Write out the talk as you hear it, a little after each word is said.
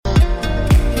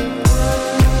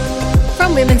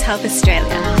From Women's Health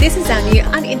Australia, this is our new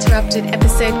uninterrupted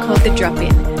episode called The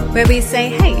Drop-In, where we say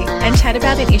hey and chat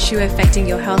about an issue affecting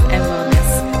your health and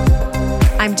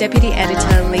wellness. I'm Deputy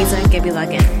Editor Lisa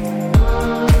Gebilagan.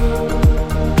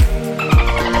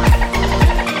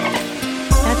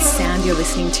 That sound you're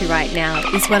listening to right now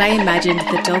is what I imagined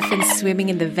the dolphins swimming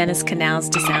in the Venice canals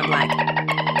to sound like.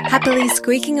 Happily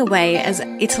squeaking away as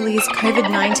Italy's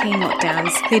COVID-19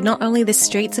 lockdowns cleared not only the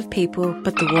streets of people,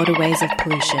 but the waterways of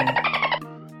pollution.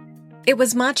 It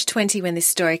was March 20 when this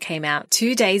story came out,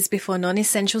 2 days before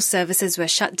non-essential services were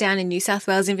shut down in New South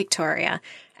Wales and Victoria,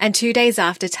 and 2 days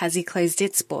after Tassie closed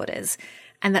its borders.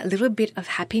 And that little bit of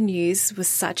happy news was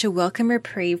such a welcome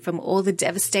reprieve from all the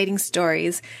devastating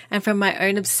stories and from my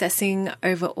own obsessing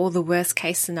over all the worst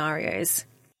case scenarios.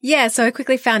 Yeah, so I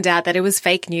quickly found out that it was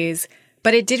fake news.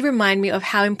 But it did remind me of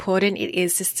how important it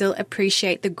is to still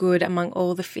appreciate the good among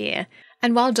all the fear.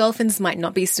 And while dolphins might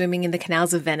not be swimming in the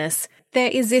canals of Venice, there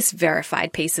is this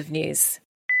verified piece of news.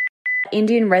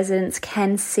 Indian residents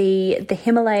can see the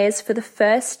Himalayas for the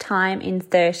first time in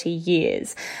 30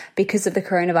 years. Because of the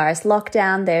coronavirus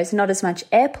lockdown, there's not as much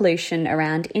air pollution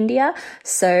around India,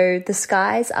 so the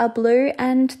skies are blue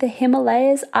and the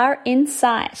Himalayas are in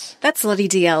sight. That's Lottie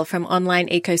DL from online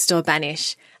eco-store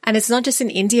Banish. And it's not just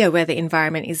in India where the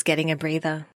environment is getting a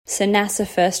breather. So NASA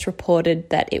first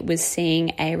reported that it was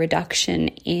seeing a reduction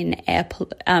in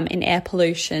air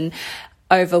pollution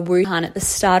over Wuhan at the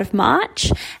start of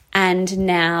March, and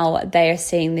now they are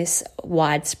seeing this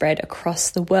widespread across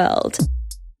the world.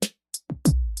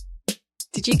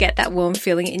 Did you get that warm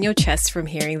feeling in your chest from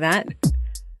hearing that?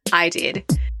 I did.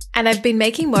 And I've been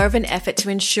making more of an effort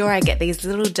to ensure I get these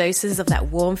little doses of that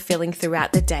warm feeling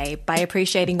throughout the day by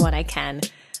appreciating what I can.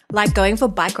 Like going for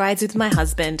bike rides with my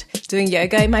husband, doing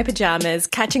yoga in my pajamas,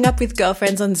 catching up with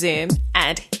girlfriends on Zoom,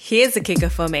 and here's the kicker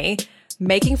for me,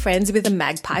 making friends with a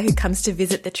magpie who comes to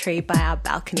visit the tree by our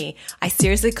balcony. I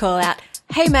seriously call out,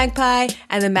 "Hey magpie,"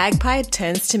 and the magpie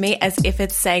turns to me as if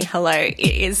it's saying hello. It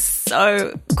is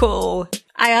so cool.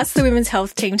 I asked the Women's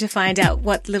Health team to find out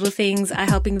what little things are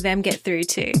helping them get through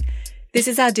too. This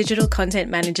is our digital content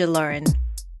manager, Lauren.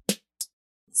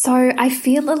 So I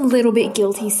feel a little bit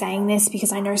guilty saying this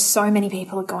because I know so many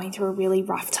people are going through a really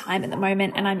rough time at the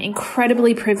moment, and I'm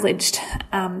incredibly privileged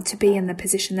to be in the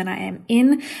position that I am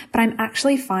in, but I'm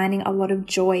actually finding a lot of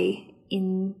joy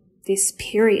in this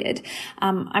period.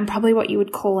 I'm probably what you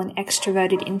would call an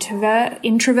extroverted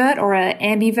introvert or an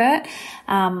ambivert.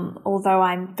 Although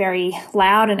I'm very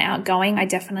loud and outgoing, I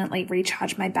definitely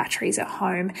recharge my batteries at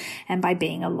home and by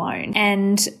being alone.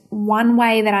 And one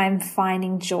way that I'm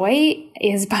finding joy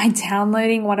is by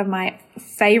downloading one of my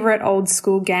favorite old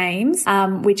school games,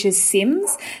 which is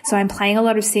Sims. So I'm playing a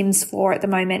lot of Sims 4 at the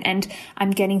moment, and I'm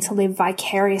getting to live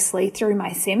vicariously through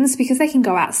my Sims because they can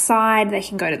go outside, they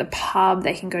can go to the pub,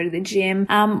 they can go to the gym,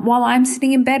 while I'm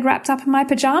sitting in bed wrapped up in my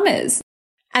pajamas.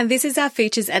 And this is our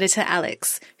features editor,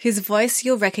 Alex, whose voice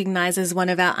you'll recognise as one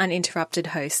of our uninterrupted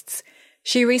hosts.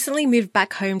 She recently moved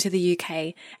back home to the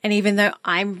UK, and even though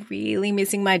I'm really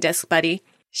missing my desk buddy,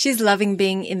 she's loving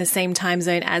being in the same time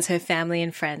zone as her family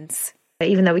and friends.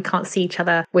 Even though we can't see each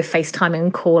other, we're FaceTiming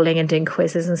and calling and doing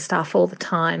quizzes and stuff all the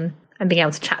time, and being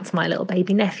able to chat to my little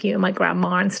baby nephew and my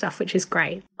grandma and stuff, which is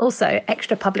great. Also,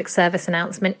 extra public service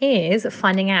announcement is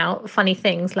finding out funny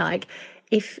things like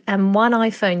if one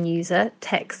iPhone user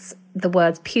texts the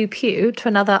words pew pew to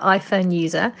another iPhone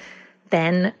user,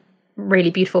 then really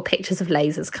beautiful pictures of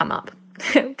lasers come up.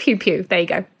 Pew pew, there you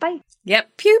go. Bye.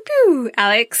 Yep, pew pew,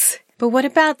 Alex. But what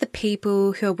about the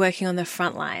people who are working on the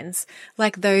front lines,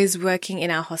 like those working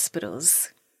in our hospitals?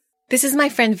 This is my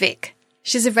friend Vic.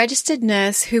 She's a registered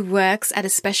nurse who works at a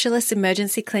specialist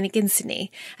emergency clinic in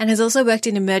Sydney and has also worked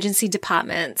in emergency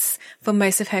departments for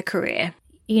most of her career.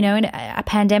 You know, a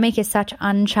pandemic is such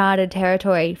uncharted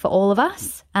territory for all of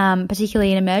us,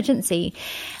 particularly in emergency.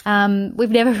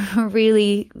 We've never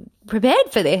really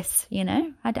prepared for this, you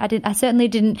know. I certainly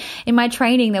didn't. In my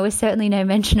training, there was certainly no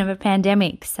mention of a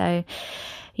pandemic. So,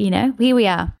 you know, here we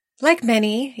are. Like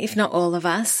many, if not all of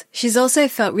us, she's also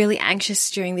felt really anxious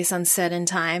during this uncertain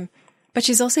time, but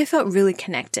she's also felt really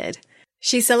connected.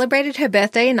 She celebrated her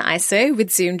birthday in ISO with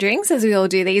Zoom drinks, as we all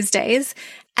do these days,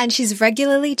 and she's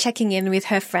regularly checking in with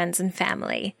her friends and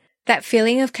family. That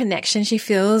feeling of connection she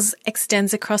feels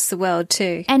extends across the world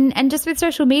too. And just with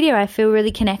social media, I feel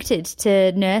really connected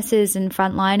to nurses and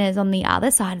frontliners on the other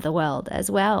side of the world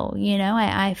as well. You know,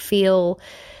 I feel,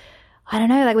 I don't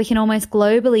know, like we can almost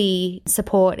globally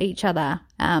support each other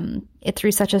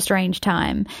through such a strange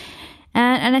time.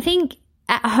 And I think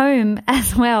at home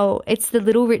as well, it's the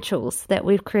little rituals that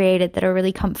we've created that are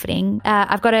really comforting.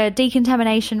 I've got a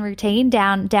decontamination routine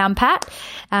down pat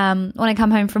when I come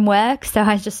home from work. So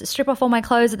I just strip off all my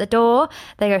clothes at the door.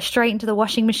 They go straight into the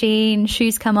washing machine.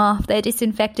 Shoes come off. They're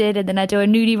disinfected. And then I do a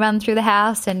nudie run through the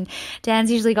house. And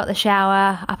Dan's usually got the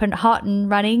shower up and hot and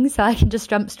running, so I can just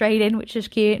jump straight in, which is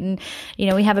cute. And, you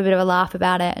know, we have a bit of a laugh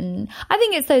about it. And I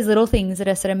think it's those little things that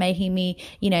are sort of making me,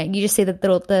 you know, you just see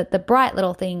the bright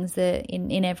little things that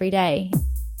in every day.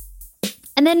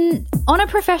 And then on a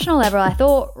professional level, I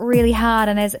thought really hard,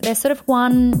 and there's sort of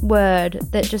one word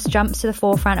that just jumps to the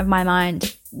forefront of my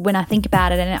mind when I think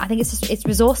about it, and I think it's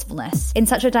resourcefulness. In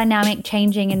such a dynamic,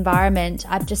 changing environment,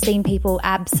 I've just seen people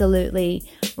absolutely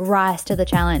rise to the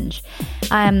challenge.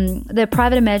 The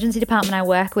private emergency department I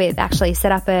work with actually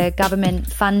set up a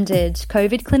government-funded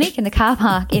COVID clinic in the car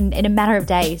park in a matter of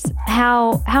days.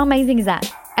 How amazing is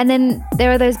that? And then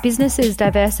there are those businesses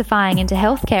diversifying into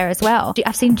healthcare as well.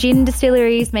 I've seen gin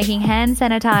distilleries making hand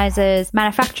sanitizers,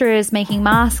 manufacturers making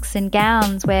masks and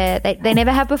gowns where they never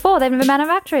have before. They've never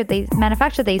manufactured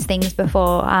these things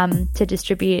before to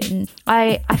distribute. And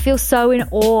I feel so in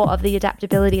awe of the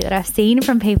adaptability that I've seen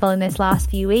from people in this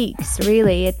last few weeks.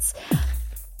 Really, it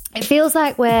feels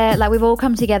like we've all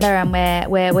come together and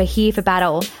we're here for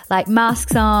battle. Like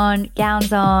masks on,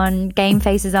 gowns on, game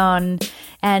faces on,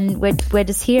 and we're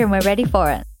just here and we're ready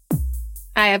for it.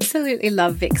 I absolutely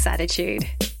love Vic's attitude.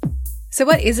 So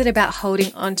what is it about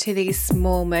holding on to these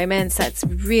small moments that's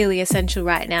really essential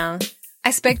right now? I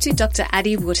spoke to Dr.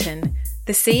 Addie Wooten,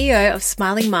 the CEO of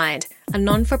Smiling Mind, a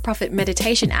non-for-profit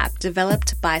meditation app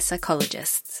developed by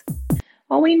psychologists.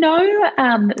 Well, we know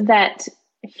that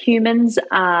humans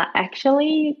are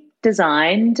actually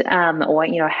designed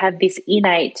have this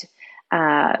innate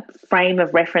frame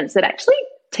of reference that actually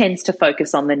tends to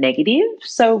focus on the negative.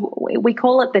 So we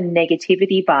call it the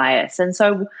negativity bias. And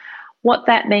so what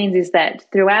that means is that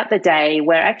throughout the day,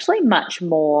 we're actually much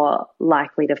more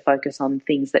likely to focus on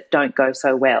things that don't go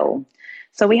so well.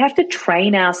 So we have to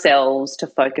train ourselves to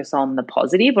focus on the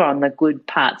positive or on the good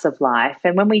parts of life.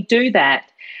 And when we do that,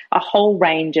 a whole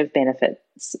range of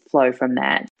benefits flow from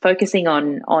that. Focusing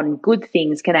on good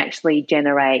things can actually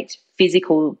generate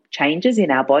physical changes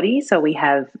in our body. So we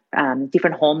have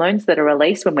different hormones that are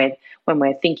released when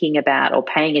we're thinking about or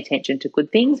paying attention to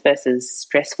good things versus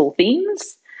stressful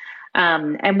things.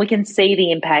 And we can see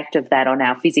the impact of that on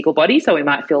our physical body. So we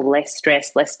might feel less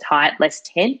stressed, less tight, less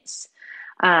tense.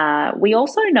 We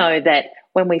also know that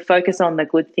when we focus on the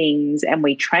good things and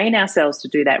we train ourselves to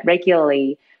do that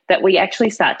regularly, that we actually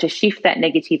start to shift that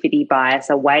negativity bias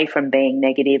away from being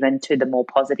negative and to the more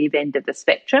positive end of the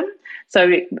spectrum. So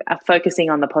focusing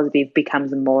on the positive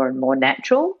becomes more and more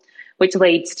natural, which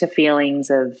leads to feelings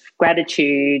of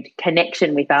gratitude,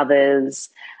 connection with others,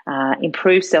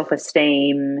 improved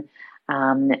self-esteem,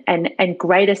 and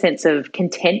greater sense of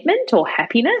contentment or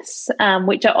happiness,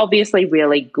 which are obviously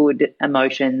really good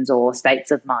emotions or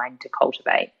states of mind to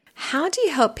cultivate. How do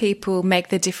you help people make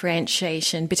the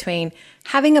differentiation between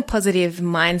having a positive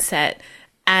mindset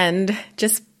and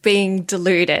just being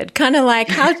deluded? Kind of like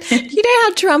how,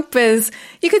 how Trump was,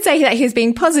 you could say that he was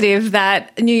being positive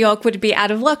that New York would be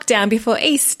out of lockdown before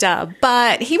Easter,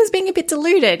 but he was being a bit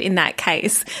deluded in that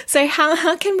case. So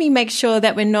how can we make sure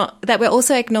that we're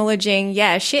also acknowledging,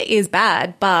 yeah, shit is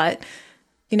bad, but,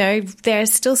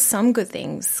 there's still some good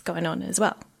things going on as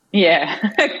well? Yeah,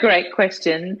 great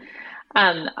question.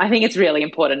 I think it's really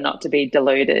important not to be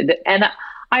deluded. And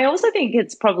I also think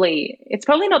it's probably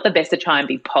not the best to try and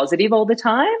be positive all the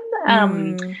time.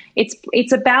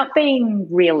 It's about being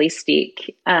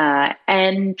realistic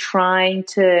and trying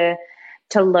to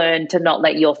learn to not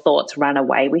let your thoughts run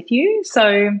away with you.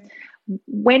 So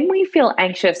when we feel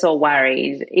anxious or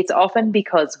worried, it's often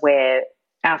because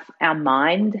our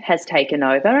mind has taken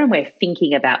over and we're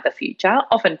thinking about the future,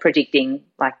 often predicting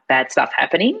like bad stuff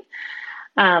happening.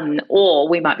 Or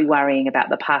we might be worrying about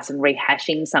the past and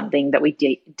rehashing something that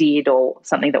we did or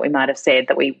something that we might have said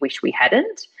that we wish we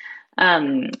hadn't.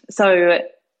 So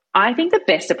I think the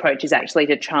best approach is actually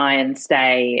to try and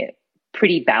stay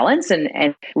pretty balanced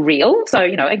and real. So,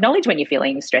 acknowledge when you're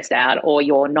feeling stressed out or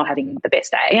you're not having the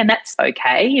best day, and that's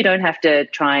okay. You don't have to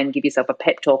try and give yourself a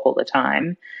pep talk all the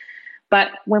time. But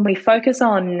when we focus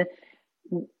on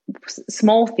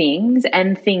small things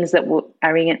and things that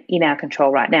are in our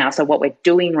control right now, so what we're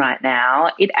doing right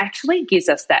now, it actually gives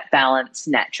us that balance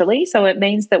naturally. So it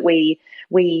means that we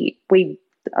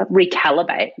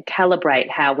calibrate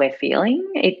how we're feeling.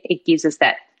 It gives us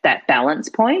that balance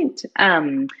point.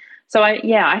 So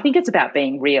I think it's about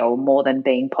being real more than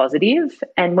being positive.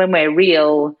 And when we're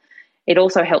real, it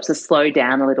also helps us slow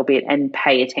down a little bit and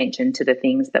pay attention to the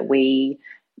things that we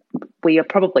are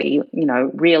probably,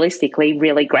 realistically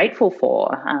really grateful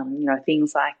for.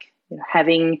 Things like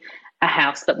having a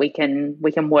house that we can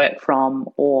work from,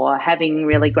 or having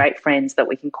really great friends that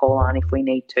we can call on if we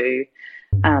need to.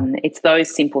 It's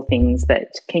those simple things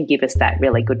that can give us that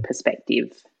really good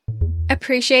perspective.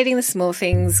 Appreciating the small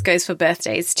things goes for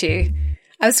birthdays too.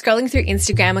 I was scrolling through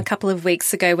Instagram a couple of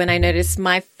weeks ago when I noticed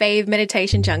my fave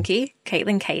meditation junkie,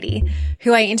 Caitlin Katie,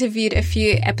 who I interviewed a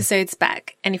few episodes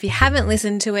back. And if you haven't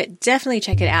listened to it, definitely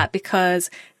check it out because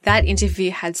that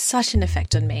interview had such an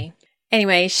effect on me.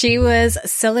 Anyway, she was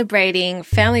celebrating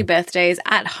family birthdays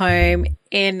at home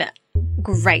in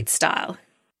great style.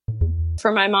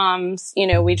 For my mom's,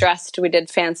 we did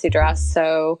fancy dress.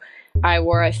 So I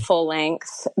wore a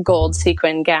full-length gold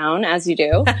sequin gown, as you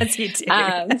do. As you do.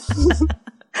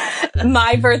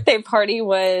 My birthday party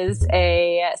was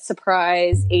a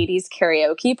surprise 80s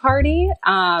karaoke party.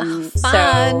 Fun.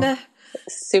 So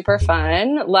super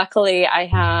fun. Luckily, I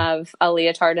have a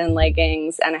leotard and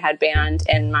leggings and a headband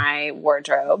in my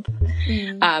wardrobe.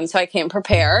 So I came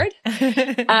prepared.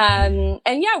 And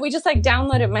yeah, we just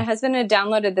downloaded, my husband had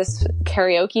downloaded this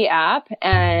karaoke app,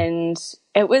 and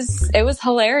it was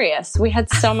hilarious. We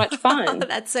had so much fun.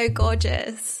 That's so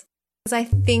gorgeous. Because I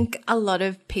think a lot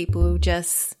of people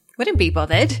just wouldn't be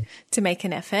bothered to make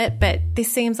an effort, but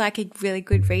this seems like a really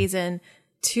good reason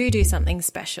to do something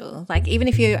special. Like, even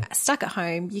if you're stuck at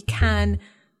home, you can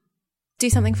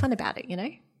do something fun about it,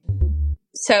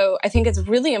 So I think it's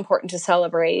really important to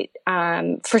celebrate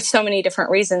for so many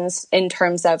different reasons in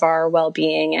terms of our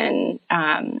well-being and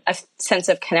a sense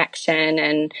of connection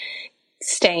and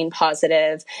staying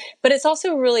positive. But it's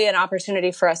also really an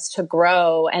opportunity for us to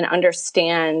grow and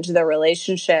understand the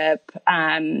relationship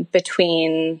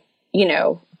between,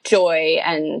 joy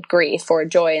and grief, or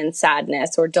joy and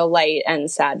sadness, or delight and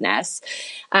sadness.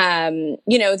 That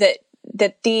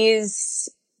these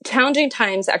challenging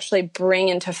times actually bring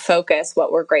into focus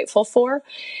what we're grateful for,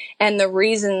 and the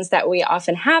reasons that we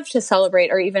often have to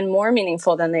celebrate are even more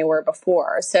meaningful than they were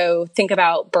before. So think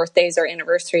about birthdays or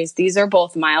anniversaries. These are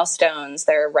both milestones.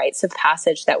 They're rites of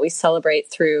passage that we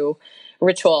celebrate through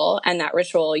ritual, and that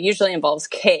ritual usually involves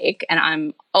cake, and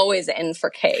I'm always in for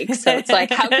cake. So it's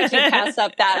like, how could you pass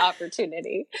up that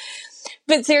opportunity?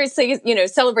 But seriously,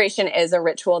 celebration is a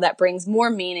ritual that brings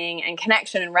more meaning and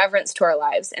connection and reverence to our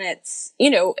lives. And it's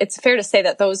fair to say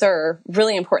that those are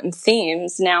really important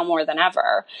themes now more than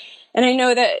ever. And I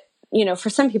know that, for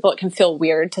some people it can feel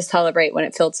weird to celebrate when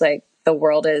it feels like the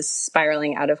world is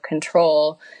spiraling out of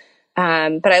control.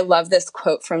 But I love this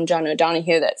quote from John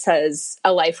O'Donohue that says,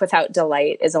 "A life without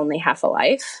delight is only half a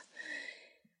life."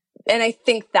 And I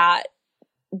think that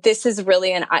this was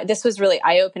really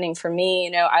eye-opening for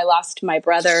me. I lost my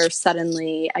brother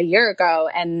suddenly a year ago,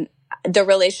 and the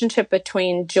relationship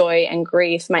between joy and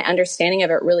grief, my understanding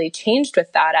of it really changed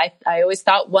with that. I always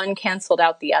thought one canceled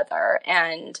out the other.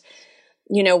 And,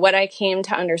 what I came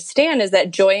to understand is that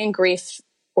joy and grief,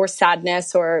 or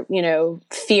sadness, or,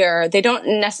 fear, they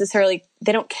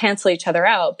don't cancel each other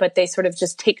out, but they sort of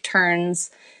just take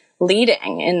turns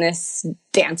leading in this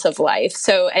dance of life.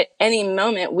 So at any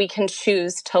moment we can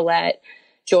choose to let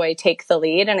joy take the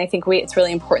lead. And I think it's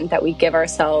really important that we give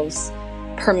ourselves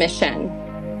permission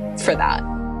for that.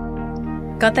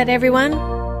 Got that, everyone?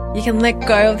 You can let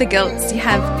go of the guilt. You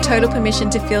have total permission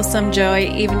to feel some joy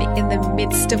even in the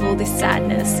midst of all this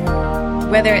sadness.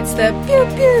 Whether it's the pew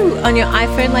pew on your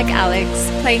iPhone like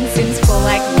Alex, playing Sims 4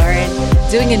 like Lauren,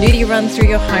 doing a nudie run through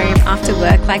your home after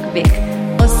work like Vic,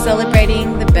 or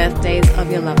celebrating the birthdays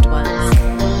of your loved ones.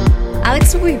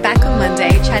 Alex will be back on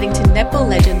Monday chatting to netball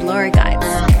legend Laura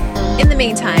Geitz. In the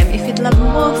meantime, if you'd love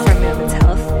more from Women's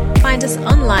Health, find us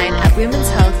online at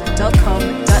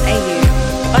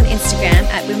womenshealth.com.au, on Instagram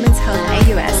at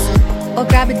womenshealthaus, or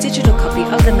grab a digital copy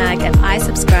of the mag at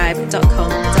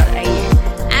isubscribe.com.au.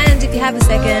 And if you have a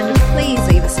second, please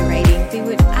leave us a rating. We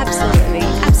would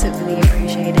absolutely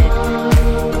appreciate it.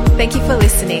 Thank you for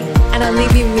listening, and I'll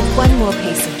leave you with one more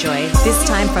piece of joy, this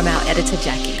time from our editor,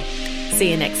 Jackie.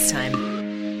 See you next time.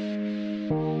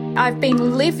 I've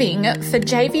been living for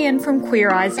JVN from Queer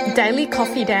Eye's daily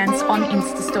coffee dance on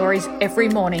Insta Stories every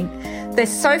morning. They're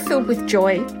so filled with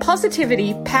joy,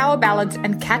 positivity, power ballads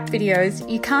and cat videos,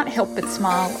 you can't help but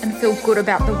smile and feel good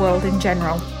about the world in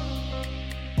general.